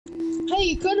Hey,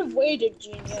 you could have waited,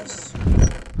 genius.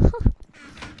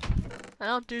 I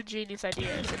don't do genius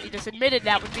ideas. If you just admitted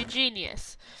that would be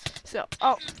genius. So,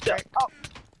 oh, frick.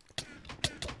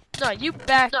 No, you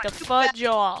back the fudge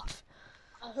off.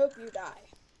 I hope you die.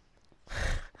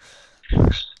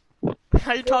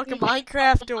 Are you talking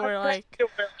Minecraft or like?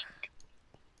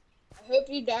 I hope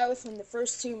you die within the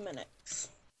first 2 minutes.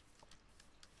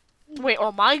 Wait,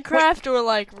 or Minecraft or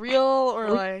like real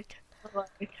or like?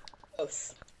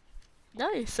 Both.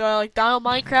 Nice. So I like die on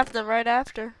Minecraft and then right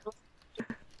after.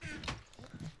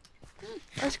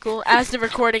 That's cool. As the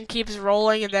recording keeps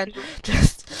rolling and then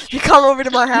just you come over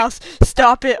to my house,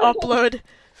 stop it, upload.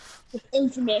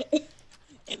 Infinite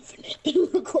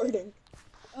recording.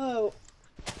 Oh.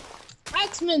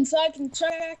 Axeman, so I can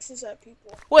chuck axes at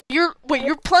people. Wait, you're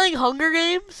playing Hunger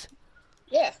Games?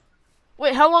 Yeah.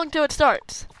 Wait, how long till it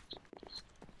starts?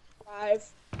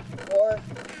 5, 4,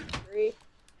 3,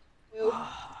 2.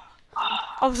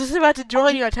 I was just about to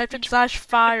join you. I typed in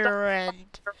 /fire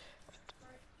and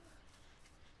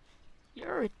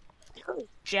you're a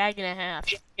jag and a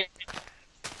half.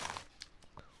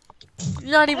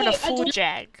 You're not even a full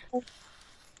jag.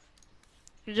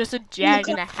 You're just a jag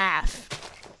and a half.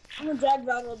 I'm a jag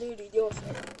battle duty. Deal with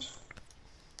it.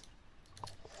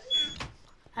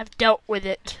 I've dealt with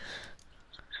it.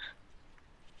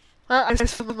 Well, I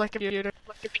just filmed my computer.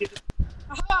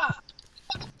 Aha!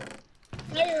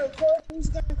 Now your recording's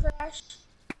gonna crash.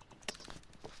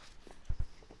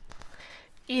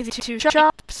 Easy to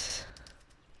chops.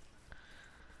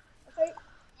 Okay.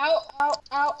 Ow, ow,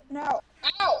 ow, no.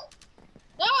 Ow!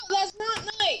 No, that's not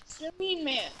nice. You're a mean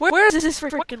man. Where is this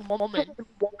freaking woman?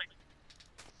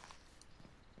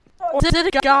 Or is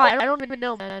it a guy? I don't even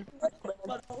know, man.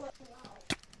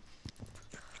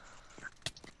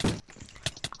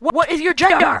 What is your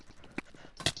gender?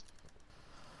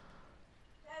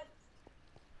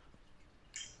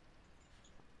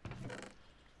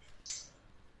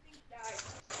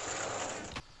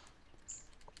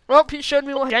 Well, he showed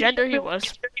me what gender he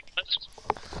was.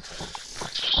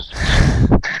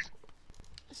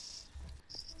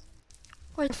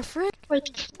 Wait, the frick?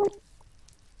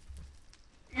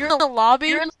 You're in the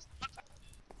lobby?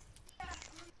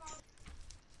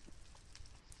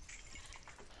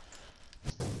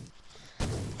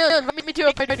 Let me to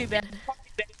a party, Ben.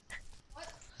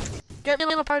 Get me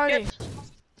in a party.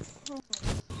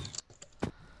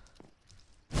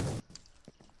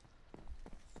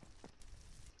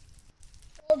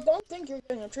 Oh, don't think you're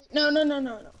getting a treat. No, no, no,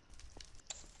 no, no.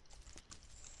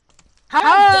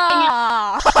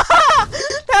 Ah!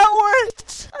 That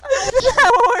worked!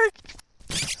 That worked!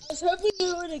 I was hoping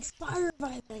it would expire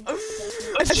by then.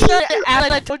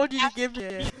 I told you to give me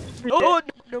it. Oh,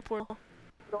 no portal.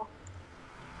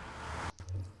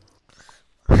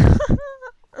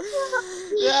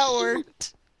 That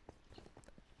worked.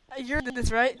 You're in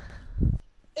this, right?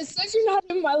 It says you're not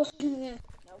in my life. No.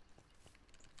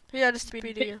 Yeah, just to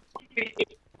you.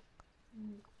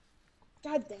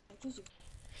 God damn it.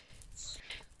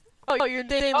 Oh, you're in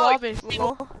the same lobby.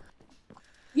 Lol.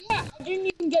 Yeah, I didn't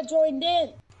even get joined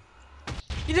in.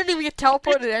 You didn't even get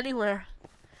teleported anywhere.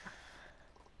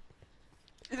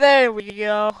 There we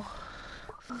go.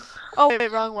 Oh,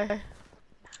 wait, wrong way.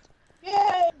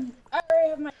 Yay! I already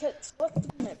have my kits.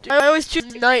 I always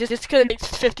choose night just because it makes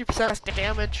 50% less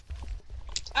damage.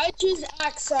 I choose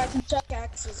axe so I can chuck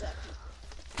axes at people.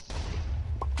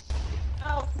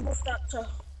 Ow, what's that? God.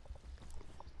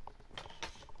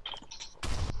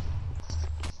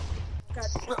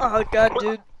 Oh god,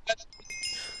 dude.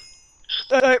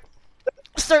 Alright.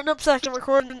 Starting up second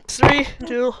recording. 3,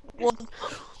 2, 1.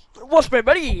 What's my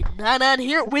buddy? Nan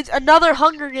here with another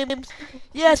Hunger Games.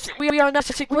 Yes, we are now.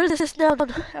 What is this now?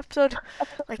 Episode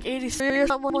like 83 or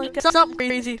something like that. Something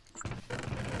crazy.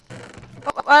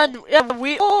 And yeah,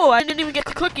 I didn't even get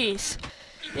cookies.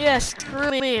 Yes, screw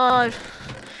me.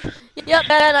 Yep,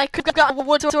 and I could have gotten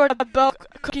one sort about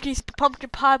cookies, pumpkin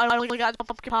pie. But I only got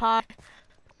pumpkin pie.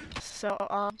 So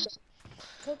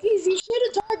Cookies? You should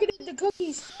have targeted the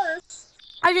cookies first.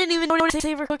 I didn't even notice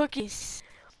they were cookies.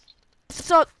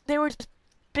 So they were just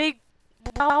big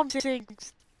round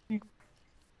things.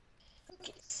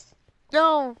 Cookies.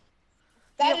 No.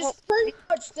 That is pretty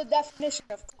much the definition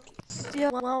of cookies. Yeah,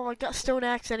 well, I got stone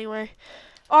axe anyway.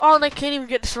 Oh, and I can't even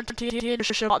get this from TNT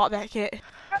to show about that kit.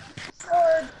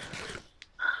 Sword.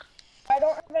 I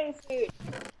don't have any food.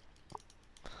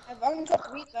 I have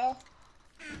uncooked wheat though.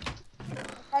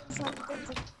 I just want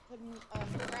something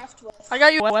to craft with. I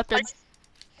got you a weapon.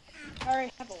 I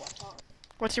already have a weapon.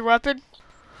 What's your weapon?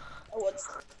 Oh, what's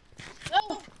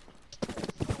no?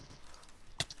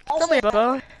 Tell me,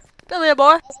 boy. Tell me,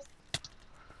 boy.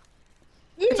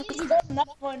 Who needs good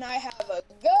enough when I have a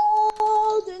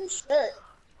golden shirt.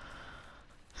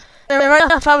 Right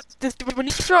now, if I was when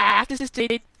you throw axes,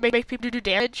 they make people do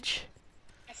damage.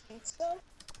 I think so.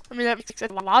 I mean, that makes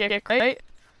sense. Logic, right?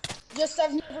 Just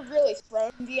I've never really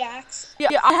thrown the axe.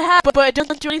 Yeah, I have, but it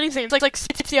doesn't do anything. It's like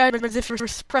 60 items as if you're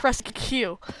pressing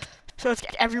Q. So it's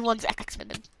everyone's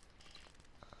X-Men.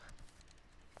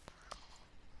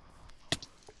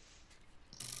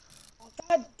 Oh,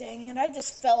 God dang it, I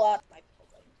just fell out of my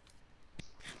building.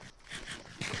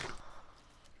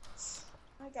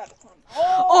 I gotta climb.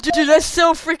 Oh, dude, that's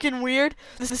so freaking weird.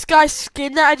 This guy's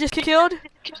skin that I just killed.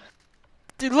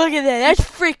 Dude, look at that. That's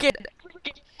freaking.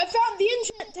 I found the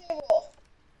enchant table.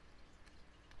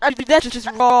 Dude, that's just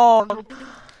wrong.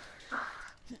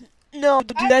 No,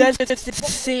 dude, that's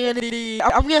insanity.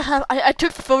 I'm gonna have. I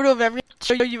took a photo of it. I'm gonna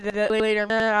show you that later. I'm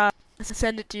gonna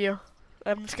send it to you.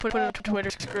 I'm just gonna put it on Twitter.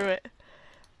 Screw it.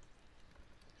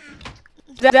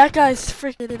 That guy's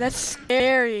freaking. That's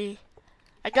scary.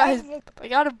 I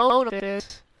got a bone of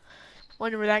it.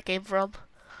 Wonder where that came from.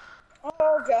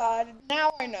 Oh God,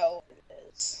 now I know what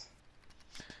it is.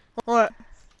 What?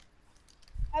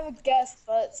 I have a guess,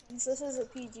 but since this is a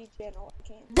PG channel, I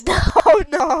can't.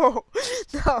 No.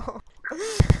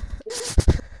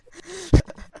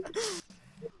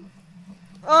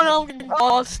 Oh no, I'm getting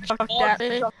balls chucked at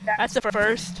me. That's the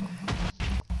first.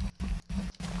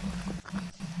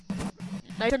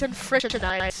 Nice and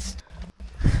frictionized.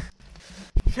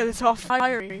 Because it's all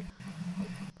fiery.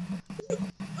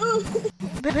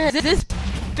 Man, this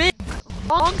big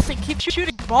long thing keeps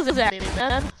shooting balls at me,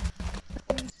 man.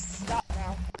 Stop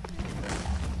now.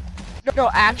 No,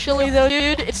 actually though,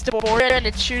 dude, it's the board and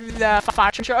it's shooting the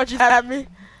fire charges at me.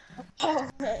 Oh,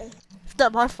 It's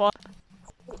not my fault.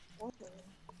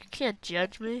 You can't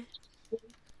judge me.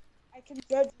 I can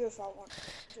judge you if I want.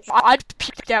 I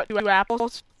picked out 2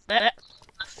 apples.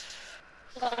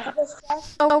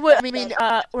 Oh, wait, I mean,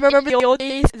 remember the old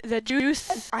days? The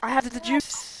juice? I have the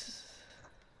juice.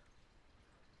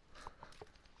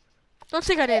 Don't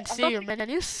think I didn't see you, man.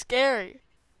 You're scary.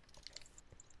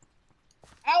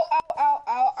 Ow, ow, ow,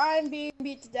 ow. I'm being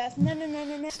beat to death. No.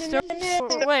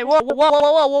 Wait,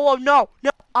 whoa, no.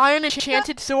 Iron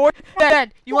enchanted sword?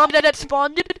 Ben, you want me that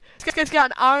spawned, dude? This guy's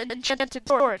got an iron enchanted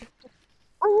sword.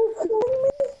 Are you kidding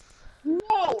me?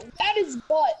 No, that is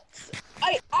butts.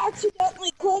 I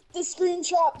accidentally clicked the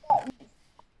screenshot button.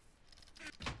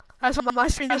 That's on my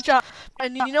screenshot.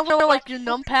 And you know where, like, your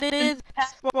numpad is?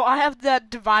 Well, I have that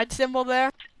divide symbol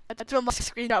there. That's where my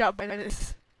screenshot button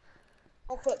is.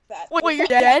 I'll click that. Wait, you're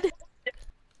dead?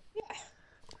 Yeah.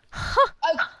 Huh.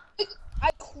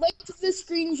 I clicked the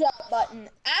screenshot button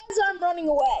as I'm running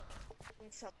away from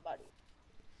somebody.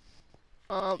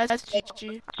 That's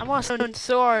GG. I want a stone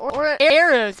sword. Or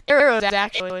arrows. Arrows,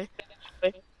 actually.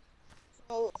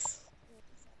 So,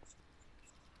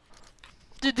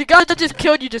 Dude, the guy that just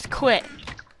killed you just quit. of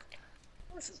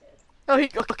course he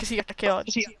did. Oh, because he got killed.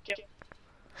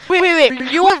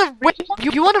 Wait. You want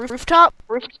a rooftop?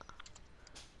 No.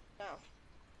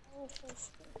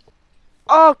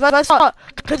 Oh, but I saw,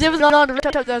 because it was not on the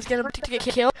rooftop that I was gonna get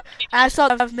killed. I saw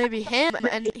that was maybe him,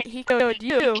 and he killed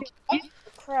you. Oh,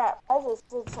 crap, I just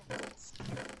did something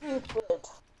stupid.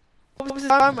 What was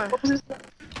his armor?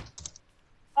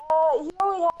 He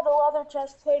only had a leather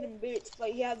chest plate and boots, but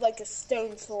he had like a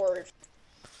stone sword.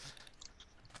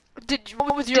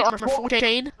 What was your armor? Full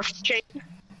chain?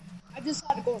 I just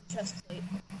had a gold chest plate.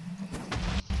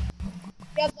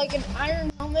 He had like an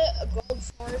iron helmet, a gold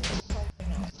sword, and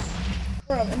something else.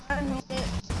 Or an iron helmet,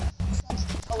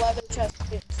 a leather chest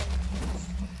plate, and something else.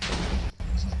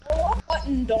 Well, what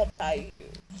button don't I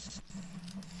use?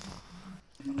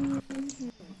 This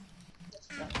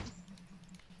button.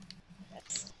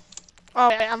 Yes. Oh,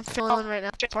 okay, I'm feeling right now.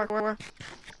 Parkour.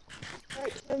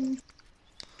 Right, oh.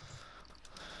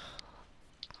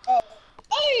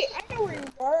 Hey, I know where you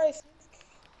are, I think.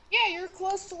 Yeah, you're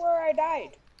close to where I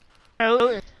died.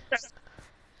 Oh,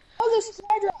 Oh, the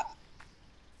supply drop.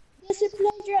 The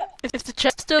supply drop. is the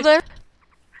chest still there?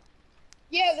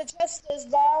 Yeah, the chest is,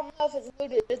 but I don't know if it's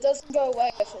looted. It doesn't go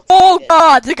away if it's Oh looted.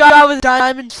 god, the guy with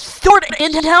diamond sword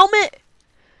and helmet?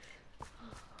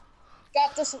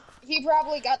 Got this. He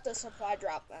probably got the supply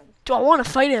drop then. Do I want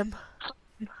to fight him?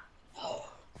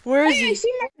 Where is Hey, I he?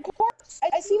 see my corpse.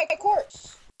 I see my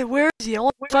corpse. Where is he? I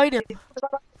want to fight him.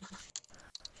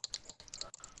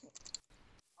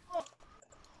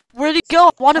 Where'd he go?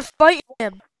 I want to fight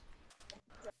him.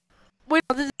 Wait,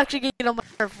 this is actually getting on my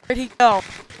nerve. Where'd he go?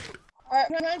 Alright,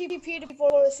 I'm gonna TP to people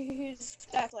to see who's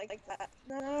stacked like that.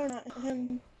 No, not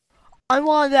him. I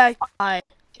want that guy.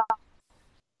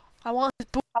 I want his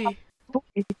booty.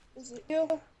 Is it you?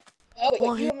 Oh, wait,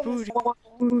 Want you his have booty.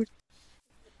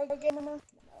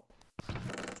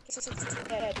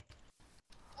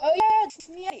 Oh yeah, it's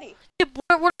me. Yeah,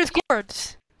 what are his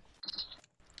chords?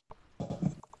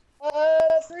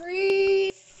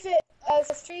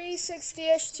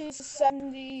 360-ish to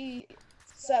 77-ish.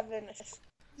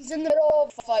 He's in the middle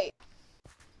of a fight.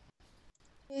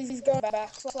 He's going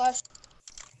backslash.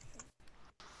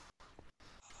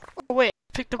 Oh, wait,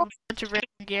 picked up a bunch of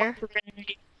random gear.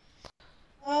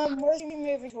 Where's he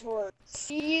moving towards?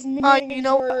 He's moving You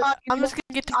know, towards... I'm just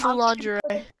gonna get to full lingerie.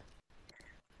 You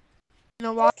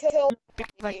know what? Kill.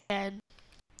 Because I can.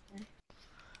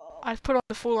 I've put on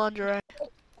the full lingerie.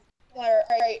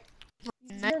 Alright.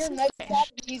 Next He's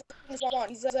stage. He's on.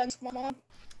 He's on.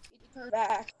 He turned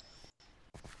back.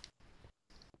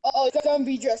 Oh, it's gonna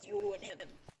be just you and him.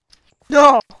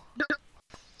 No!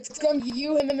 It's gonna be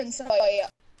you, him, and somebody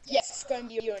else. Yes, it's gonna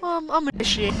be you and him. I'm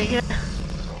initiating it.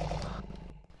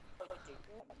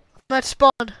 Let's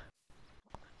spawn.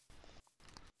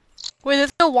 Wait,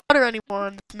 there's no water anymore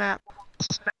on this map.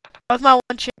 That was my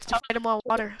one chance to fight him on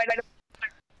water.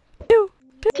 Pew,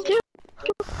 pew, pew.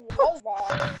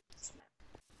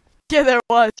 Yeah, there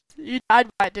was. You died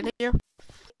by it, didn't you?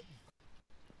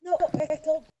 No, I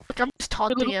killed. Look, I'm just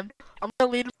taunting him. I'm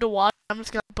gonna lead him to water. I'm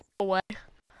just gonna pull away.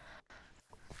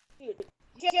 Dude,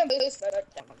 you can't do this, but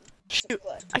Shoot,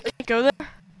 I can't go there.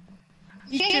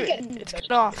 you can't get in. It's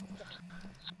cut off.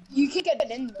 You can't get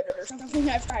in there or something.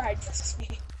 I've tried. Trust me.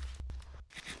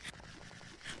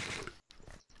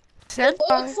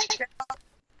 Senpai.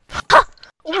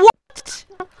 What?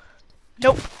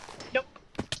 Nope.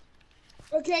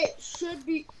 Okay, should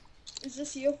be. Is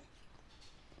this you?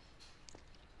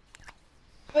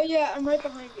 Oh yeah, I'm right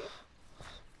behind you.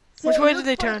 So Which way you're did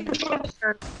they turn?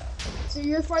 So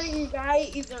you're fighting a guy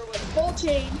either with full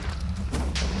chain.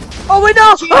 Oh wait,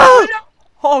 no! Ah!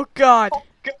 Oh god.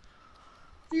 So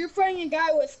you're fighting a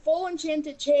guy with full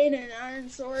enchanted chain and an iron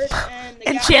sword, and the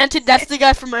Enchanted, that's the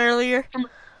guy from earlier. guy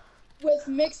with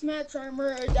mixed match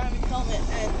armor, a diamond helmet,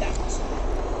 and diamonds.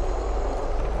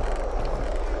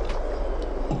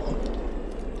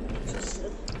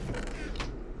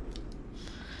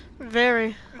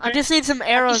 Very. I just need some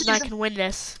arrows and I can win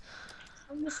this.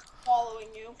 I'm just following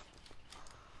you.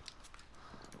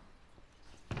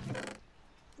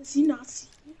 Does he not see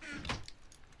you?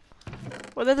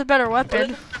 Well, that's a better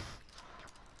weapon.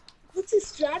 What's his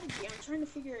strategy? I'm trying to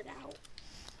figure it out.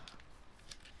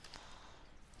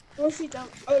 Where's he down?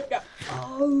 Oh, no.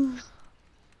 Oh.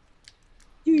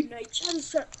 Dude, Night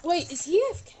Shadow's trying. Wait, is he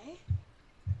AFK?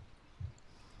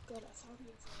 God, I thought he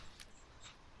was AFK.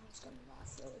 It's gonna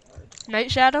laugh really hard.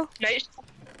 Night Shadow?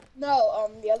 No,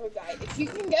 the other guy. If you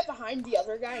can get behind the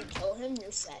other guy and kill him,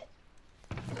 you're set.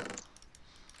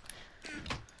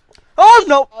 Oh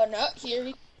no! Oh, no, here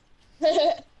he...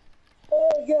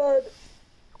 Oh, God.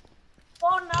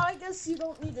 Oh, now I guess you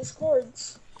don't need his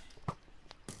cords.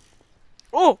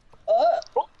 Oh!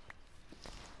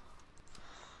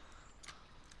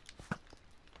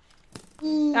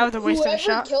 That was a waste of a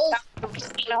shot. Kills,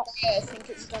 I think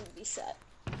it's gonna be set.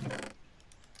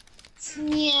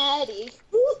 Snatty.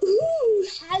 Who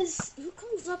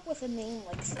comes up with a name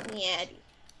like Snatty?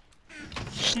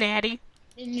 Snatty.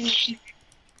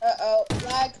 Uh-oh.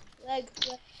 Lag. Alright.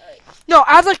 No,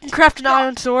 I'd like to craft an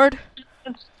iron sword.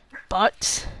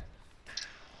 But...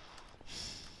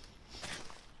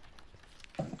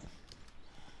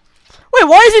 Wait,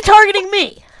 why is he targeting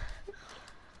me?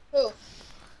 Who?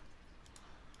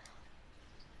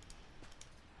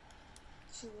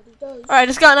 See what he does. Alright, I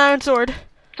just got an iron sword.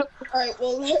 Alright,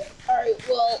 well...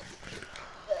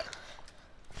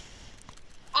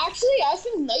 Actually, I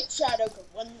think Night Shadow could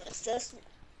win this. Just...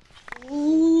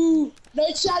 Ooh!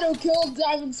 Night Shadow killed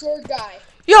Diamond Sword guy.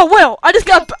 Yo, Will,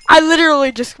 I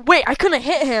literally just, wait, I couldn't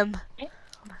hit him.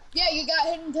 Yeah, you got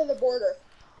hit into the border.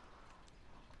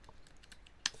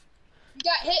 You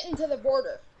got hit into the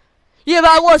border. Yeah,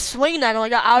 but I was swinging at him. I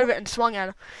got out of it and swung at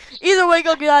him. Either way,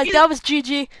 go guys. That was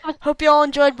GG. Hope you all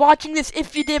enjoyed watching this.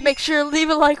 If you did, make sure to leave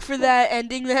a like for that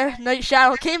ending there. Night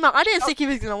Shadow came out. I didn't think he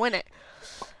was gonna win it.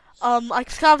 I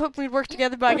kind of hoped we'd work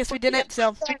together, but I guess we didn't.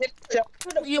 So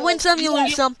you win some, you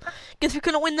lose some. Guess we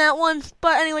couldn't win that one.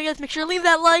 But anyway, guys, make sure to leave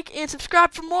that like and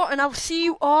subscribe for more. And I will see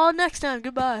you all next time.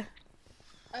 Goodbye.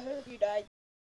 I hope you died.